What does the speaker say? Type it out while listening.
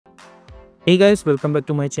Hey guys, welcome back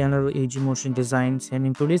to my channel AG Motion Designs, and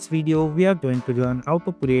in today's video we are going to learn how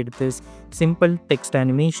to create this simple text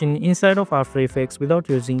animation inside of After Effects without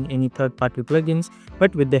using any third-party plugins,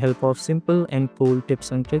 but with the help of simple and cool tips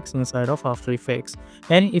and tricks inside of After Effects.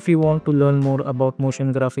 And if you want to learn more about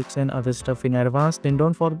motion graphics and other stuff in advance, then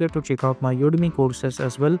don't forget to check out my Udemy courses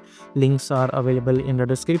as well. Links are available in the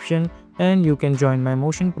description, and you can join my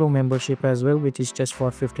Motion Pro membership as well, which is just for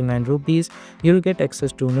 59 rupees. You'll get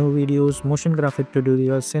access to new videos, motion graphic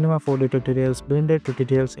tutorials, cinema 4D tutorials, blender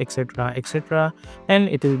tutorials, etc, etc, and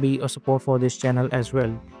it will be a support for this channel as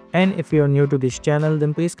well. And if you are new to this channel,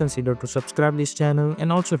 then please consider to subscribe this channel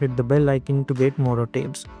and also hit the bell icon to get more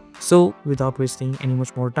updates. So without wasting any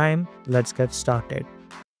much more time, let's get started.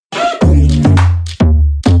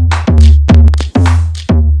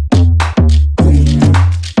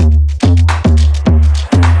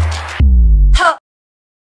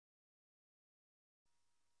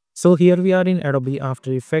 So here we are in Adobe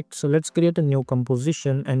After Effects. So let's create a new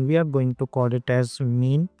composition and we are going to call it as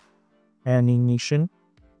main animation.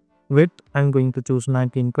 Width I'm going to choose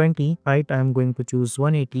 1920, height I'm going to choose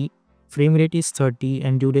 180, frame rate is 30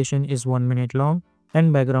 and duration is 1 minute long,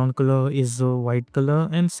 and background color is white color,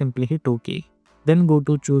 and simply hit OK. Then go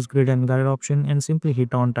to choose grid and guide option and simply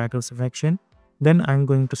hit on title selection. Then I'm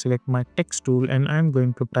going to select my text tool and I'm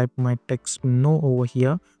going to type my text no over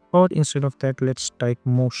here, or instead of that let's type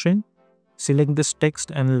motion. Select this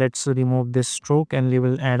text and let's remove this stroke and we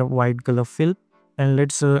will add a white color fill, and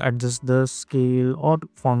let's adjust the scale or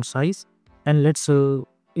font size, and let's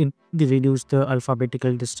reduce the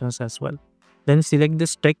alphabetical distance as well. Then select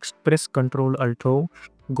this text, press Ctrl Alt O,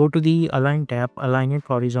 go to the align tab, align it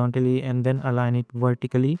horizontally and then align it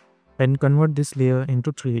vertically, and convert this layer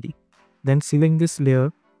into 3D. Then select this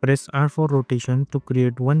layer, press R for rotation to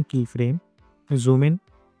create one keyframe, zoom in,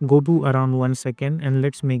 go to around 1 second and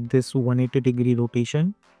let's make this 180-degree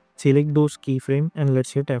rotation. Select those keyframe and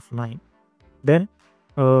let's hit F9. Then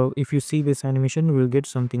if you see this animation, we'll get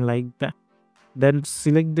something like that. Then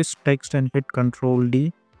select this text and hit Ctrl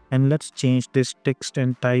D, and let's change this text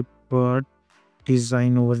and type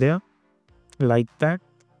design over there like that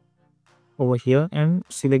over here, and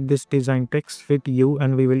select this design text, hit U,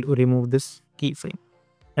 and we will remove this keyframe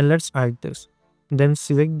and let's add this. Then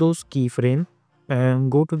select those keyframe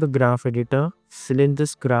and go to the graph editor, select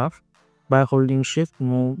this graph. By holding shift,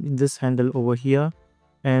 move this handle over here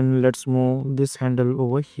and let's move this handle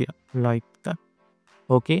over here like that.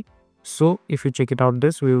 Okay, so if you check it out,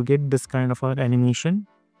 this we will get this kind of an animation.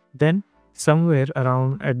 Then somewhere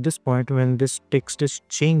around at this point, when this text is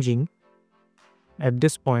changing, at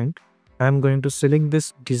this point I'm going to select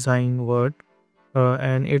this design word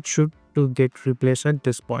and it should to get replaced at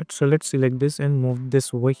this point. So let's select this and move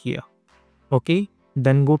this over here. Okay,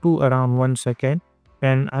 then go to around 1 second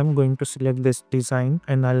and I'm going to select this design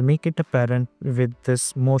and I'll make it a parent with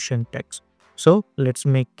this motion text. So let's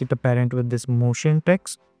make it a parent with this motion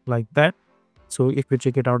text like that. So if you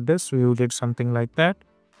check it out, this we will get something like that.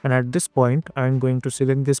 And at this point I'm going to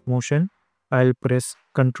select this motion. I'll press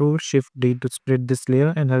Ctrl Shift D to split this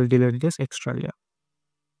layer and I'll delete this extra layer.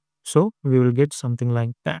 So we will get something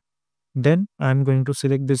like that. Then I'm going to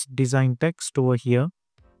select this design text over here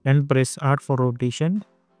and press R for rotation,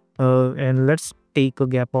 and let's take a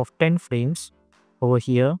gap of 10 frames over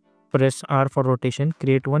here. Press R for rotation,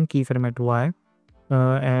 create one keyframe at Y,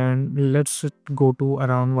 and let's go to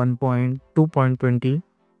around 1.2.20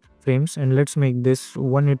 frames and let's make this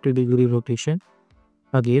 180-degree rotation.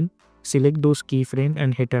 Again, select those keyframe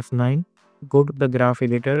and hit F9. Go to the graph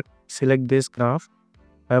editor, select this graph.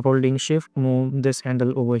 By holding shift, move this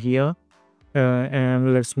handle over here,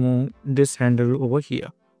 and let's move this handle over here.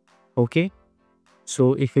 Okay,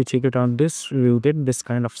 so if you check it out, this you get this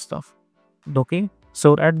kind of stuff. Okay,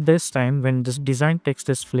 so at this time when this design text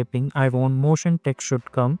is flipping, I want motion text should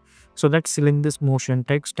come. So let's select this motion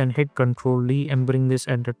text and hit Ctrl D and bring this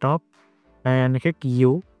at the top and hit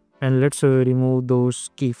U, and let's remove those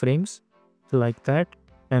keyframes like that.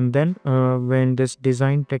 And then when this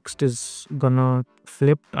design text is gonna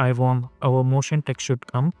flip, I want our motion text should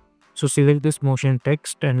come. So select this motion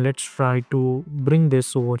text and let's try to bring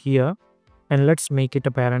this over here and let's make it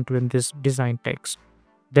apparent with this design text.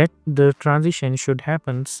 That the transition should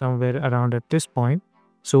happen somewhere around at this point.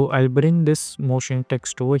 So I'll bring this motion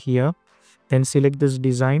text over here, then select this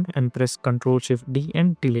design and press Ctrl Shift D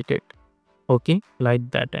and delete it. Okay, like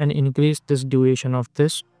that, and increase this duration of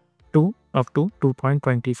this to up to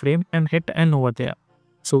 2.20 frame and hit N over there.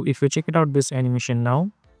 So if you check it out, this animation now,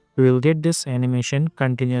 we will get this animation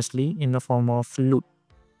continuously in the form of loop.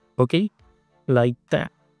 Okay, like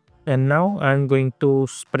that. And now I'm going to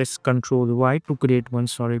press Ctrl Y to create one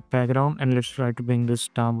solid background, and let's try to bring this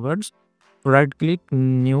downwards. Right click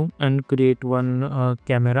new and create one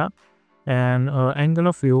camera, and angle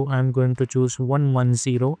of view I'm going to choose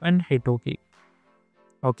 110 and hit OK.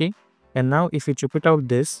 Okay, and now if you chip it out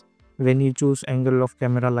this, when you choose angle of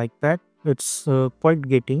camera like that, it's quite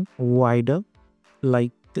getting wider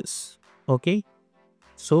like this. Okay,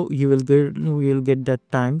 so you will get that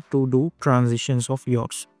time to do transitions of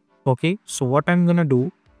yours. Okay, so what I'm gonna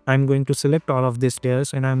do, I'm going to select all of these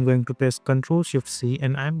layers and I'm going to press Ctrl Shift C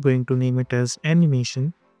and I'm going to name it as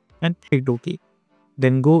animation and hit OK.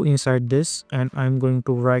 Then go inside this and I'm going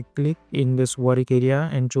to right click in this work area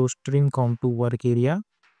and choose trim comp to work area.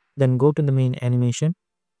 Then go to the main animation,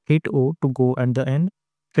 hit O to go at the end,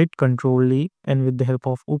 hit Ctrl E, and with the help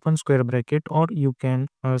of open square bracket, or you can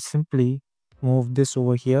simply move this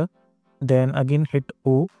over here. Then again hit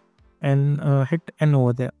O and hit N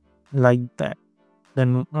over there like that.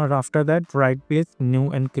 Then after that, right click new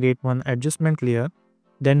and create one adjustment layer.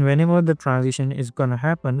 Then whenever the transition is gonna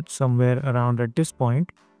happen somewhere around at this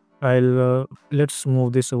point, let's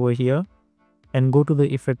move this over here and go to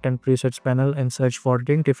the effect and presets panel and search for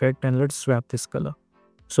tint effect, and let's swap this color.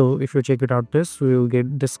 So if you check it out this, we will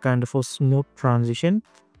get this kind of a smooth transition.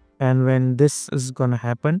 And when this is gonna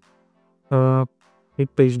happen, uh,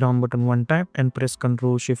 hit page down button one time and press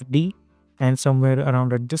Ctrl Shift D, and somewhere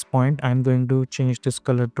around at this point I'm going to change this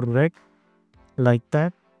color to red like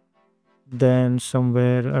that. Then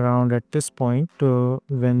somewhere around at this point,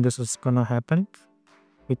 when this is gonna happen,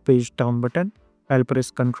 hit page down button, I'll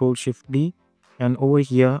press Ctrl Shift D, and over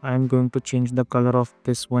here I'm going to change the color of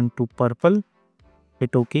this one to purple.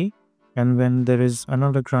 Hit OK, and when there is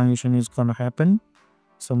another transition is gonna happen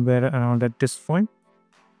somewhere around at this point,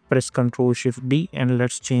 press Ctrl Shift D and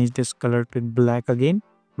let's change this color to black again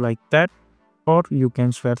like that, or you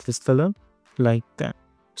can swap this color like that.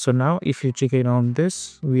 So now if you check it on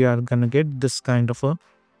this, we are gonna get this kind of a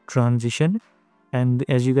transition, and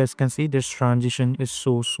as you guys can see, this transition is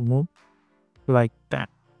so smooth like that.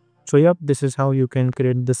 So yep, this is how you can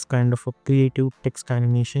create this kind of a creative text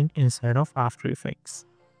animation inside of After Effects.